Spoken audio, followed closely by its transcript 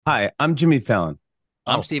Hi, I'm Jimmy Fallon.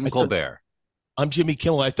 I'm Oh, Stephen I should. Colbert. I'm Jimmy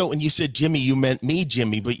Kimmel. I thought when you said Jimmy, you meant me,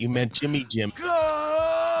 Jimmy, but you meant Jimmy Jim.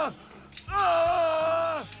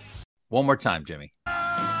 One more time, Jimmy.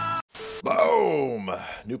 Boom!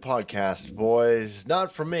 New podcast, boys.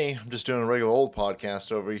 Not from me. I'm just doing a regular old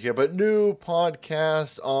podcast over here, but new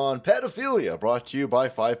podcast on pedophilia brought to you by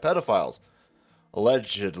 5 pedophiles.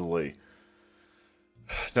 Allegedly.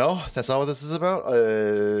 No, that's not what this is about?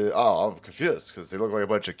 I'm confused because they look like a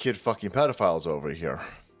bunch of kid fucking pedophiles over here.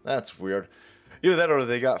 That's weird. Either that or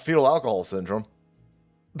they got fetal alcohol syndrome.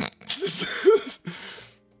 That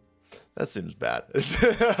seems bad.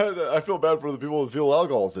 I feel bad for the people with fetal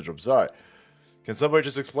alcohol syndrome. Sorry. Can somebody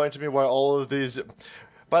just explain to me why all of these...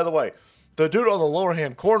 By the way, the dude on the lower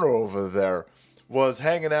hand corner over there was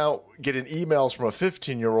hanging out, getting emails from a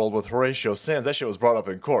 15-year-old with Horatio Sands. That shit was brought up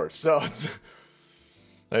in court. So,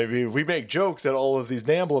 I mean, we make jokes that all of these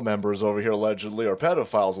NAMBLA members over here allegedly are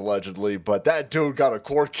pedophiles, allegedly, but that dude got a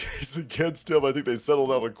court case against him. I think they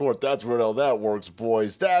settled out in court. That's weird how that works,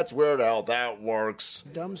 boys. That's weird how that works.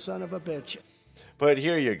 Dumb son of a bitch. But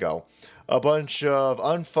here you go. A bunch of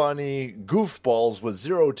unfunny goofballs with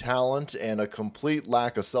zero talent and a complete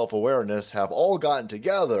lack of self-awareness have all gotten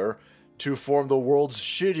together to form the world's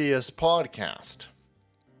shittiest podcast.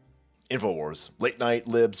 InfoWars. Late night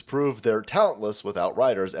libs prove they're talentless without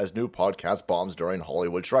writers as new podcast bombs during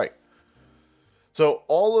Hollywood strike. So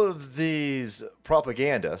all of these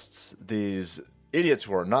propagandists, these idiots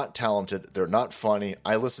who are not talented, they're not funny.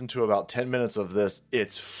 I listened to about 10 minutes of this.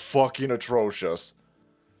 It's fucking atrocious.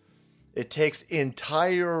 It takes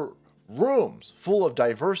entire rooms full of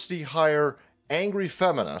diversity hire angry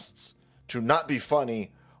feminists to not be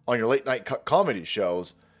funny on your late night comedy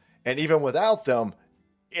shows. And even without them,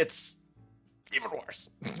 it's even worse.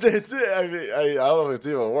 I don't know if it's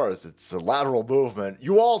even worse. It's a lateral movement.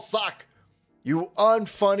 You all suck. You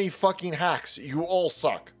unfunny fucking hacks. You all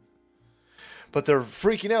suck. But they're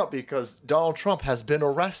freaking out because Donald Trump has been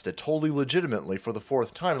arrested totally legitimately for the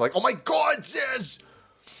 4th time. Like, oh my God, sis!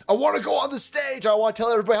 I want to go on the stage. I want to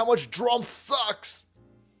tell everybody how much Trump sucks.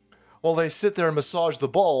 Well, they sit there and massage the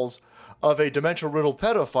balls of a dementia-riddled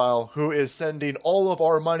pedophile who is sending all of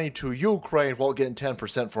our money to Ukraine while getting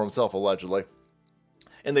 10% for himself, allegedly.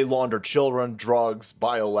 And they launder children, drugs,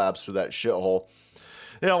 biolabs through that shithole.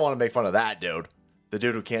 They don't want to make fun of that dude. The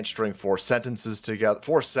dude who can't string 4 sentences together.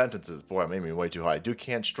 4 sentences. Boy, I made me way too high. Dude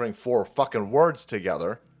can't string 4 fucking words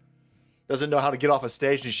together. Doesn't know how to get off a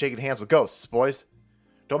stage and he's shaking hands with ghosts, boys.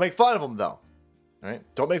 Don't make fun of him, though. All right?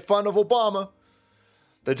 Don't make fun of Obama.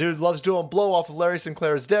 The dude loves doing blow off of Larry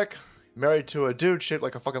Sinclair's dick. Married to a dude shaped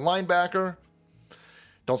like a fucking linebacker.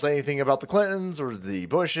 Don't say anything about the Clintons or the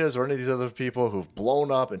Bushes or any of these other people who've blown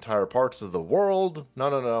up entire parts of the world.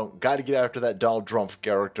 No. Got to get after that Donald Trump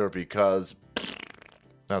character because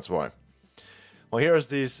that's why. Well, here's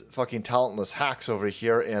these fucking talentless hacks over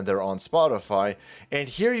here, and they're on Spotify. And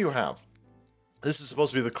here you have. This is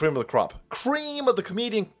supposed to be the cream of the crop. Cream of the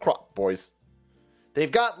comedian crop, boys.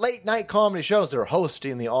 They've got late night comedy shows. They're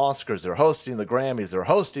hosting the Oscars. They're hosting the Grammys. They're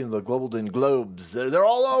hosting the Golden Globes. They're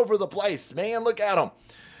all over the place, man. Look at them.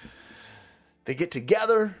 They get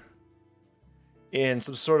together in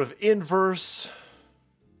some sort of inverse.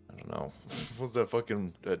 I don't know. What was that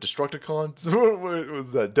fucking Destructicons? What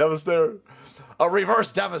was that? Devastator? A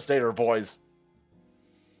reverse Devastator, boys.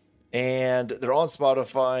 And they're on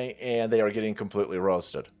Spotify, and they are getting completely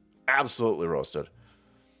roasted. Absolutely roasted.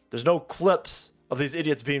 There's no clips of these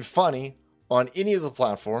idiots being funny on any of the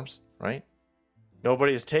platforms, right?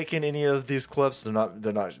 Nobody has taken any of these clips. They're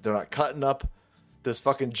not cutting up this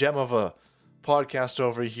fucking gem of a podcast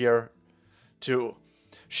over here to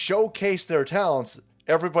showcase their talents.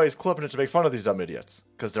 Everybody's clipping it to make fun of these dumb idiots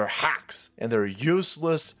because they're hacks and they're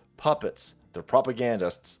useless puppets. They're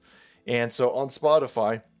propagandists. And so on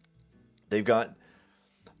Spotify, they've got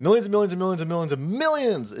millions and millions and millions and millions and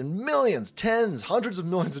millions and millions, tens, hundreds of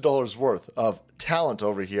millions of dollars worth of talent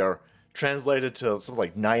over here, translated to something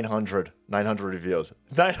like 900 reviews.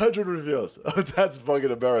 900 reviews. That's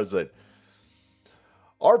fucking embarrassing.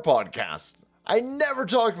 Our podcast, I never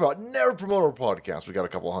talk about, never promote our podcast. We got a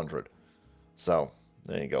couple hundred. So,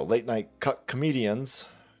 there you go. Late night Cuck comedians.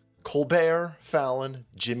 Colbert, Fallon,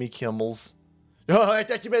 Jimmy Kimmel's. Oh, I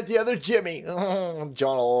thought you meant the other Jimmy. John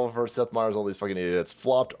Oliver, Seth Meyers, all these fucking idiots.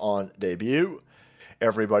 Flopped on debut.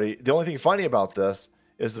 Everybody. The only thing funny about this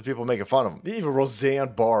is the people making fun of him. Even Roseanne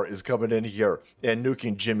Barr is coming in here and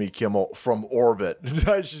nuking Jimmy Kimmel from orbit.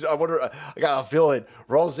 I wonder, I got a feeling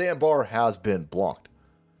Roseanne Barr has been blocked.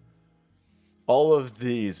 All of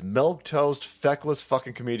these milquetoast, feckless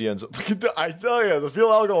fucking comedians. I tell you, the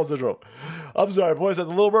fetal alcohol syndrome. I'm sorry, boys, at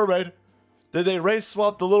the Little Mermaid. Did they race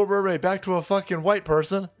swap the Little Mermaid back to a fucking white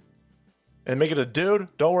person and make it a dude?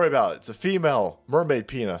 Don't worry about it. It's a female mermaid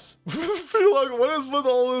penis. What is with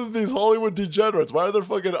all of these Hollywood degenerates? Why are their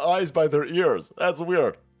fucking eyes by their ears? That's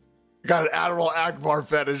weird. You got an Admiral Akbar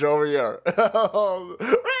fetish over here.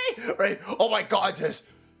 Right? Oh my God, this.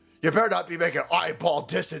 You better not be making eyeball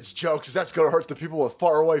distance jokes, because that's going to hurt the people with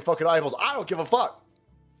far away fucking eyeballs. I don't give a fuck.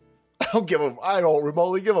 I don't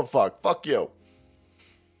remotely give a fuck. Fuck you.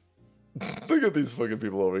 Look at these fucking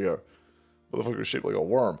people over here. Motherfucker shaped like a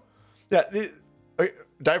worm. Yeah,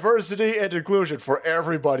 diversity and inclusion for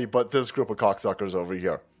everybody but this group of cocksuckers over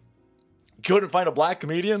here. Couldn't find a black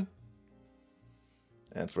comedian?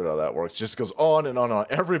 That's weird how that works. It just goes on and on and on.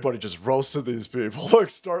 Everybody just roasted these people. Look,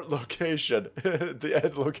 start location. The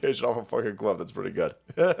end location off a fucking glove. That's pretty good.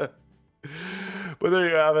 But there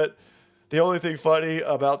you have it. The only thing funny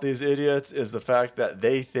about these idiots is the fact that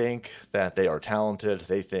they think that they are talented.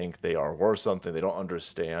 They think they are worth something. They don't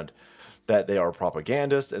understand that they are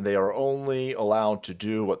propagandists, and they are only allowed to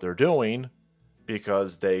do what they're doing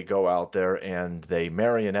because they go out there and they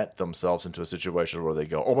marionette themselves into a situation where they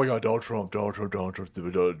go, oh my God, Donald Trump,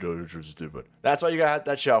 stupid. That's why you got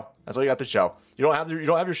that show. That's why you got the show. You don't have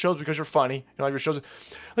your shows because you're funny. You don't have your shows.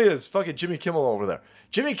 Look at this fucking Jimmy Kimmel over there.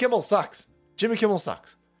 Jimmy Kimmel sucks. Jimmy Kimmel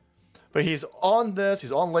sucks. But he's on this.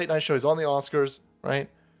 He's on late night show. He's on the Oscars, right?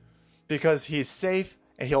 Because he's safe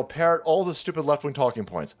and he'll parrot all the stupid left-wing talking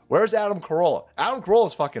points. Where's Adam Carolla? Adam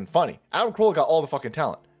Carolla's fucking funny. Adam Carolla got all the fucking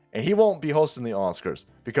talent. And he won't be hosting the Oscars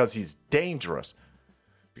because he's dangerous.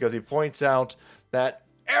 Because he points out that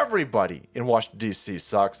everybody in Washington, D.C.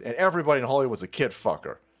 sucks and everybody in Hollywood's a kid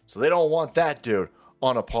fucker. So they don't want that dude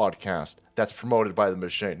on a podcast that's promoted by the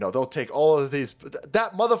machine. No, they'll take all of these.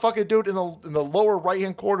 That motherfucking dude in the lower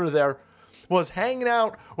right-hand corner there was hanging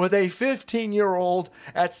out with a 15-year-old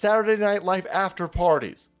at Saturday Night Live after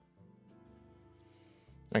parties.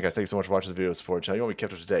 Hey guys, thanks so much for watching the video support channel. You want to be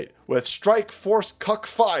kept up to date with Strike Force Cuck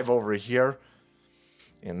 5 over here.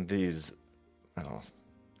 And these, I don't know,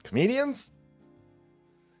 comedians?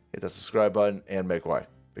 Hit that subscribe button and make way,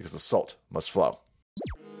 because the salt must flow.